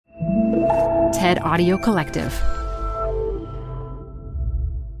TED Audio Collective.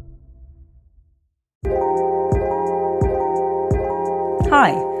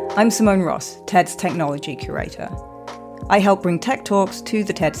 Hi, I'm Simone Ross, TED's Technology Curator. I help bring tech talks to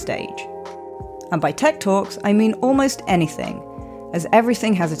the TED stage. And by tech talks, I mean almost anything, as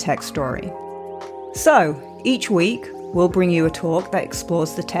everything has a tech story. So, each week, we'll bring you a talk that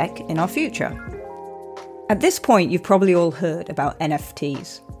explores the tech in our future. At this point, you've probably all heard about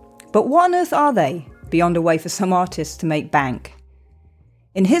NFTs. But what on earth are they, beyond a way for some artists to make bank?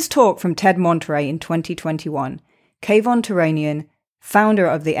 In his talk from TED Monterey in 2021, Keyvan Turanian, founder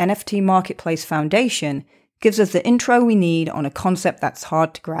of the NFT Marketplace Foundation, gives us the intro we need on a concept that's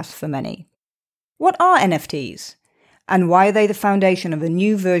hard to grasp for many. What are NFTs? And why are they the foundation of a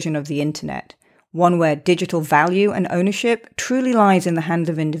new version of the internet, one where digital value and ownership truly lies in the hands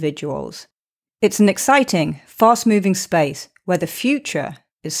of individuals? It's an exciting, fast-moving space where the future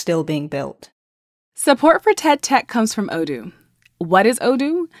is still being built. Support for TED Tech comes from Odoo. What is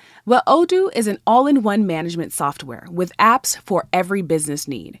Odoo? Well, Odoo is an all-in-one management software with apps for every business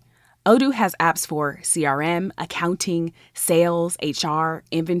need. Odoo has apps for CRM, accounting, sales, HR,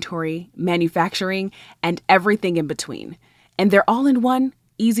 inventory, manufacturing, and everything in between. And they're all-in-one,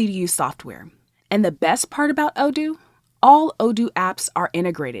 easy-to-use software. And the best part about Odoo? All Odoo apps are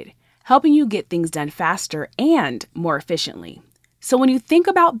integrated, helping you get things done faster and more efficiently. So when you think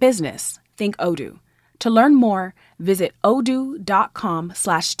about business, think Odoo. To learn more, visit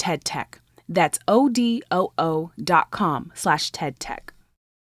odoo.com/TEDTech. That's odoo.com/TEDTech.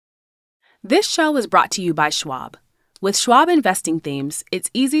 This show is brought to you by Schwab. With Schwab investing themes, it's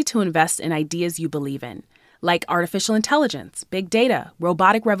easy to invest in ideas you believe in, like artificial intelligence, big data,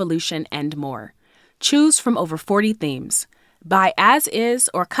 robotic revolution, and more. Choose from over 40 themes. Buy as is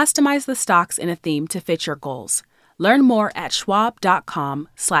or customize the stocks in a theme to fit your goals. Learn more at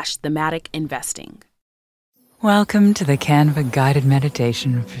schwab.com/thematic investing. Welcome to the Canva guided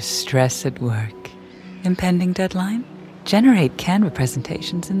meditation for stress at work. Impending deadline? Generate Canva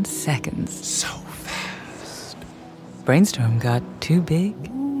presentations in seconds. So fast. Brainstorm got too big?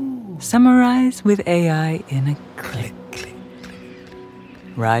 Summarize with AI in a click. Click, click.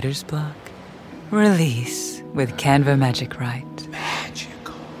 Writer's block? Release with Canva Magic Write.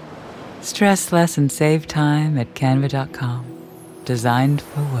 Magical. Stress less and save time at canva.com. Designed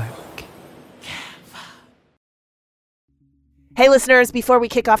for work. Hey listeners, before we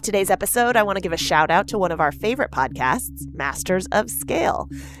kick off today's episode, I want to give a shout out to one of our favorite podcasts, Masters of Scale.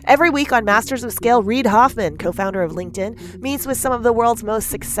 Every week on Masters of Scale, Reid Hoffman, co-founder of LinkedIn, meets with some of the world's most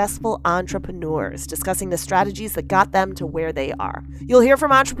successful entrepreneurs, discussing the strategies that got them to where they are. You'll hear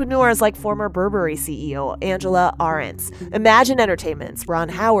from entrepreneurs like former Burberry CEO Angela Ahrendts, Imagine Entertainment's Ron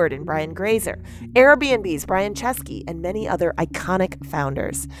Howard and Brian Grazer, Airbnb's Brian Chesky, and many other iconic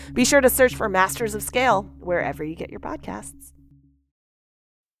founders. Be sure to search for Masters of Scale wherever you get your podcasts.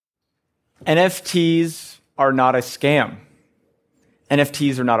 NFTs are not a scam.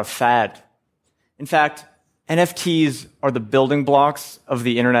 NFTs are not a fad. In fact, NFTs are the building blocks of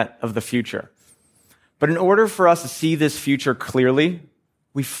the internet of the future. But in order for us to see this future clearly,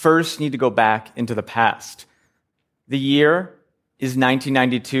 we first need to go back into the past. The year is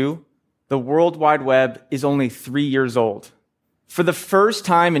 1992. The World Wide Web is only 3 years old. For the first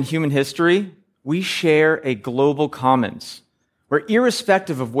time in human history, we share a global commons, where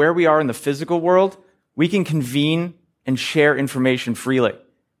irrespective of where we are in the physical world, we can convene and share information freely.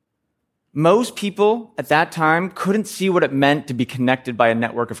 Most people at that time couldn't see what it meant to be connected by a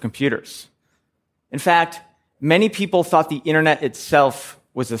network of computers. In fact, many people thought the internet itself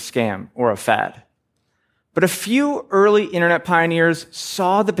was a scam or a fad. But a few early internet pioneers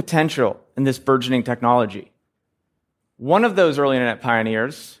saw the potential in this burgeoning technology. One of those early internet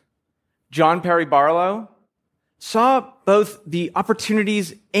pioneers, John Perry Barlow, saw both the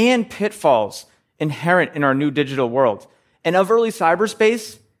opportunities and pitfalls inherent in our new digital world. And of early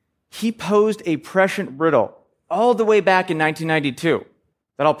cyberspace, he posed a prescient riddle all the way back in 1992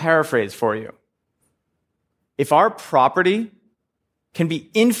 that I'll paraphrase for you. If our property can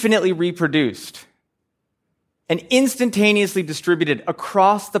be infinitely reproduced and instantaneously distributed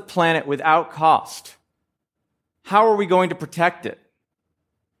across the planet without cost, how are we going to protect it?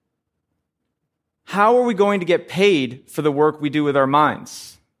 How are we going to get paid for the work we do with our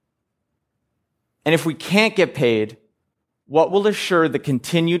minds? And if we can't get paid, what will assure the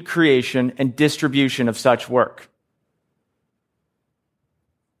continued creation and distribution of such work?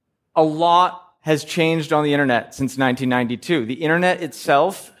 A lot has changed on the internet since 1992. The internet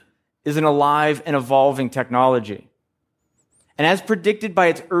itself is an alive and evolving technology. And as predicted by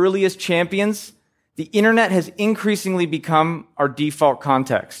its earliest champions, the internet has increasingly become our default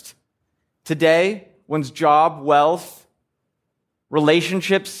context. Today, one's job, wealth,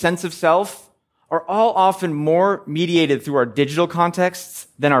 relationships, sense of self are all often more mediated through our digital contexts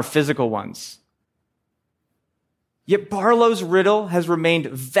than our physical ones. Yet Barlow's riddle has remained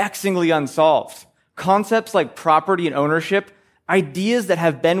vexingly unsolved. Concepts like property and ownership, ideas that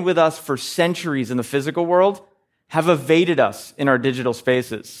have been with us for centuries in the physical world, have evaded us in our digital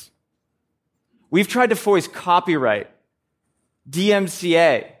spaces. We've tried to foist copyright,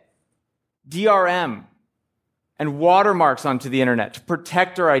 DMCA, DRM, and watermarks onto the internet to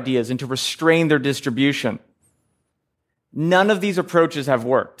protect our ideas and to restrain their distribution. None of these approaches have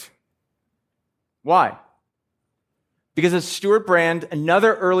worked. Why? Because as Stuart Brand,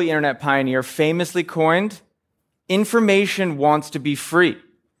 another early internet pioneer, famously coined, information wants to be free.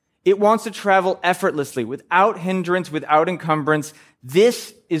 It wants to travel effortlessly, without hindrance, without encumbrance.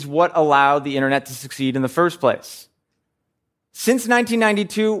 This is what allowed the internet to succeed in the first place. Since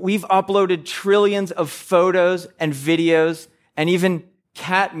 1992, we've uploaded trillions of photos and videos and even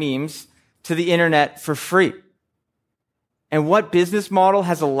cat memes to the internet for free. And what business model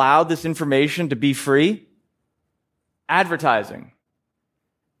has allowed this information to be free? Advertising.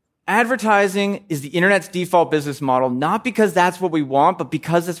 Advertising is the internet's default business model, not because that's what we want, but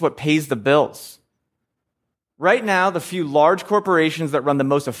because it's what pays the bills. Right now, the few large corporations that run the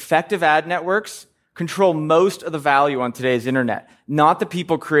most effective ad networks control most of the value on today's internet, not the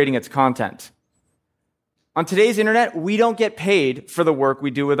people creating its content. On today's internet, we don't get paid for the work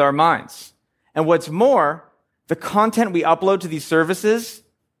we do with our minds. And what's more, the content we upload to these services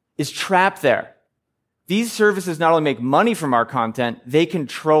is trapped there. These services not only make money from our content, they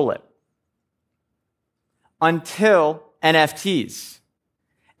control it. Until NFTs.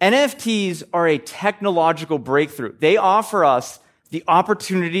 NFTs are a technological breakthrough. They offer us the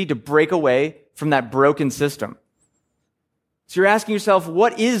opportunity to break away from that broken system. So you're asking yourself,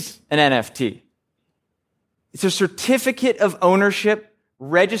 what is an NFT? It's a certificate of ownership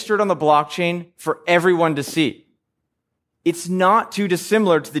registered on the blockchain for everyone to see. It's not too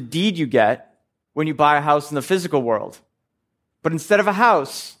dissimilar to the deed you get when you buy a house in the physical world. But instead of a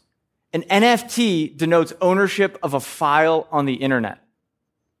house, an NFT denotes ownership of a file on the internet.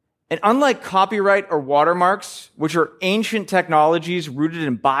 And unlike copyright or watermarks, which are ancient technologies rooted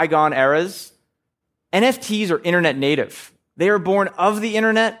in bygone eras, NFTs are internet native. They are born of the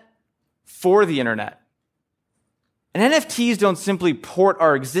internet for the internet. And NFTs don't simply port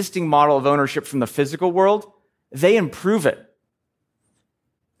our existing model of ownership from the physical world, they improve it.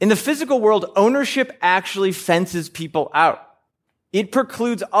 In the physical world, ownership actually fences people out. It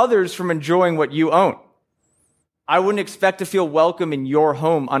precludes others from enjoying what you own. I wouldn't expect to feel welcome in your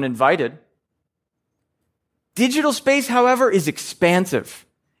home uninvited. Digital space, however, is expansive.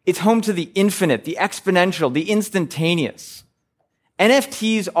 It's home to the infinite, the exponential, the instantaneous.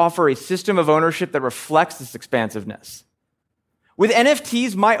 NFTs offer a system of ownership that reflects this expansiveness. With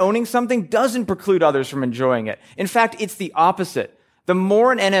NFTs, my owning something doesn't preclude others from enjoying it. In fact, it's the opposite. The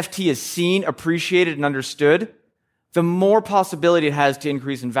more an NFT is seen, appreciated, and understood, the more possibility it has to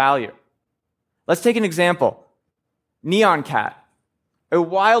increase in value. Let's take an example. Neon Cat, a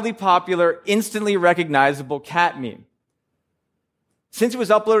wildly popular, instantly recognizable cat meme. Since it was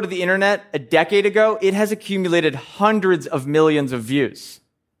uploaded to the internet a decade ago, it has accumulated hundreds of millions of views.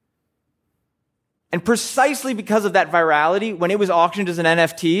 And precisely because of that virality, when it was auctioned as an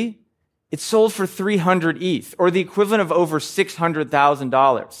NFT, it sold for 300 ETH, or the equivalent of over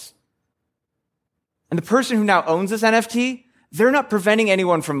 $600,000. And the person who now owns this NFT, they're not preventing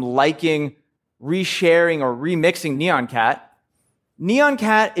anyone from liking, resharing, or remixing Neon Cat. Neon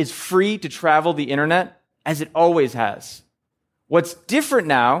Cat is free to travel the internet as it always has. What's different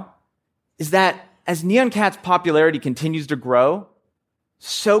now is that as Neon Cat's popularity continues to grow,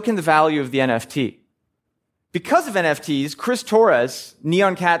 so can the value of the NFT. Because of NFTs, Chris Torres,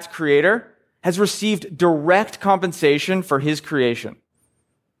 Neon Cat's creator, has received direct compensation for his creation.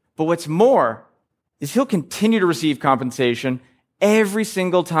 But what's more is he'll continue to receive compensation every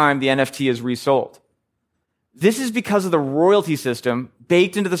single time the NFT is resold. This is because of the royalty system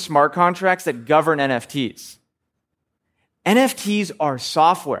baked into the smart contracts that govern NFTs. NFTs are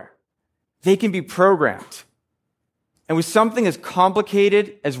software. They can be programmed. And with something as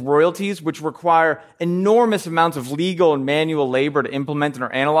complicated as royalties, which require enormous amounts of legal and manual labor to implement in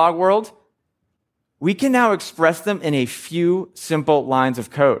our analog world, we can now express them in a few simple lines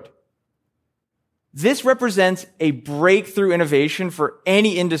of code. This represents a breakthrough innovation for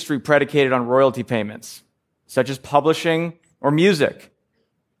any industry predicated on royalty payments, such as publishing or music.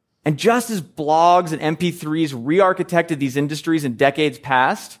 And just as blogs and MP3s re-architected these industries in decades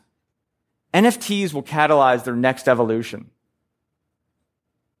past, NFTs will catalyze their next evolution.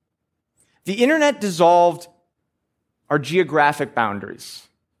 The internet dissolved our geographic boundaries.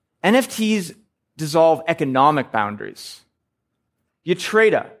 NFTs dissolve economic boundaries.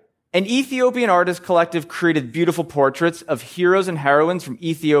 Yatreda, an Ethiopian artist collective, created beautiful portraits of heroes and heroines from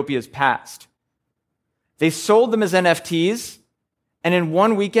Ethiopia's past. They sold them as NFTs, and in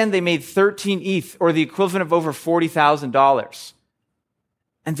one weekend they made 13 ETH, or the equivalent of over $40,000.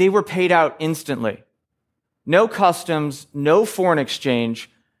 And they were paid out instantly. No customs, no foreign exchange,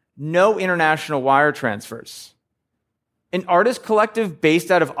 no international wire transfers. An artist collective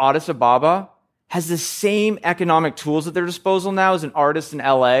based out of Addis Ababa has the same economic tools at their disposal now as an artist in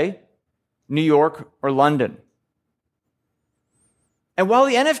LA, New York, or London. And while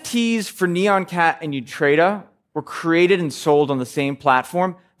the NFTs for Neon Cat and Yatreda were created and sold on the same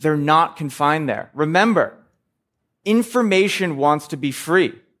platform, they're not confined there. Remember, information wants to be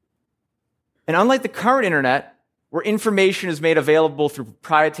free. And unlike the current internet, where information is made available through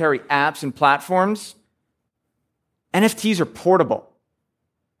proprietary apps and platforms, NFTs are portable.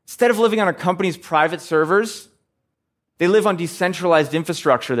 Instead of living on a company's private servers, they live on decentralized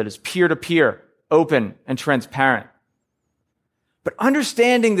infrastructure that is peer-to-peer, open, and transparent. But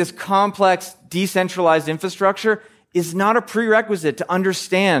understanding this complex, decentralized infrastructure is not a prerequisite to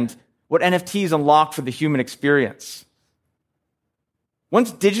understand what NFTs unlock for the human experience.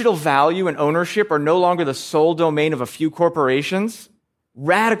 Once digital value and ownership are no longer the sole domain of a few corporations,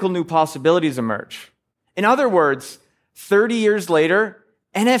 radical new possibilities emerge. In other words, 30 years later,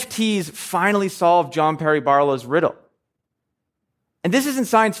 NFTs finally solved John Perry Barlow's riddle. And this isn't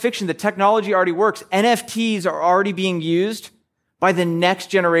science fiction. The technology already works. NFTs are already being used by the next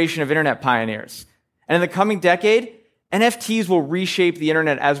generation of internet pioneers. And in the coming decade, NFTs will reshape the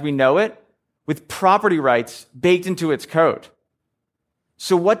internet as we know it, with property rights baked into its code.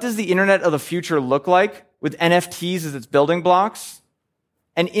 So what does the internet of the future look like with NFTs as its building blocks?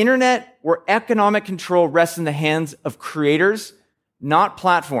 An internet where economic control rests in the hands of creators, not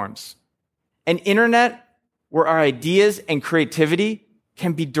platforms. An internet where our ideas and creativity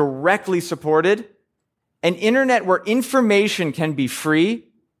can be directly supported. An internet where information can be free,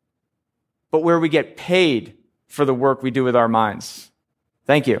 but where we get paid for the work we do with our minds.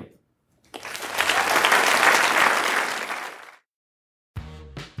 Thank you.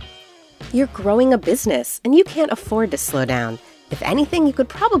 You're growing a business, and you can't afford to slow down. If anything, you could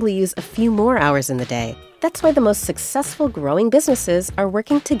probably use a few more hours in the day. That's why the most successful growing businesses are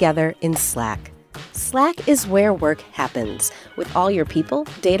working together in Slack. Slack is where work happens, with all your people,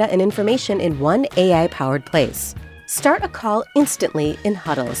 data, and information in one AI-powered place. Start a call instantly in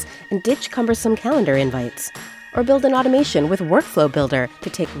huddles and ditch cumbersome calendar invites. Or build an automation with Workflow Builder to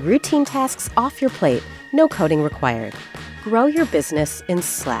take routine tasks off your plate, no coding required. Grow your business in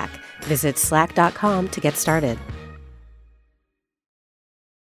Slack. Visit slack.com to get started.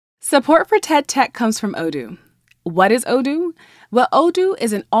 Support for TED Tech comes from Odoo. What is Odoo? Well, Odoo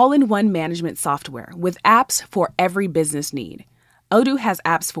is an all-in-one management software with apps for every business need. Odoo has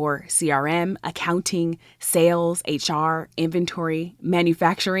apps for CRM, accounting, sales, HR, inventory,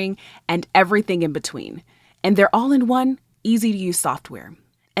 manufacturing, and everything in between. And they're all-in-one, easy-to-use software.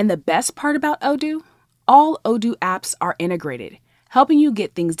 And the best part about Odoo? All Odoo apps are integrated, helping you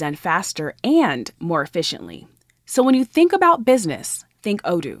get things done faster and more efficiently. So when you think about business, think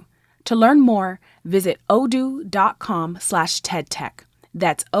Odoo. To learn more, visit odoo.com/TEDTech.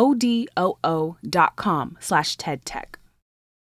 That's odoo.com/TEDTech.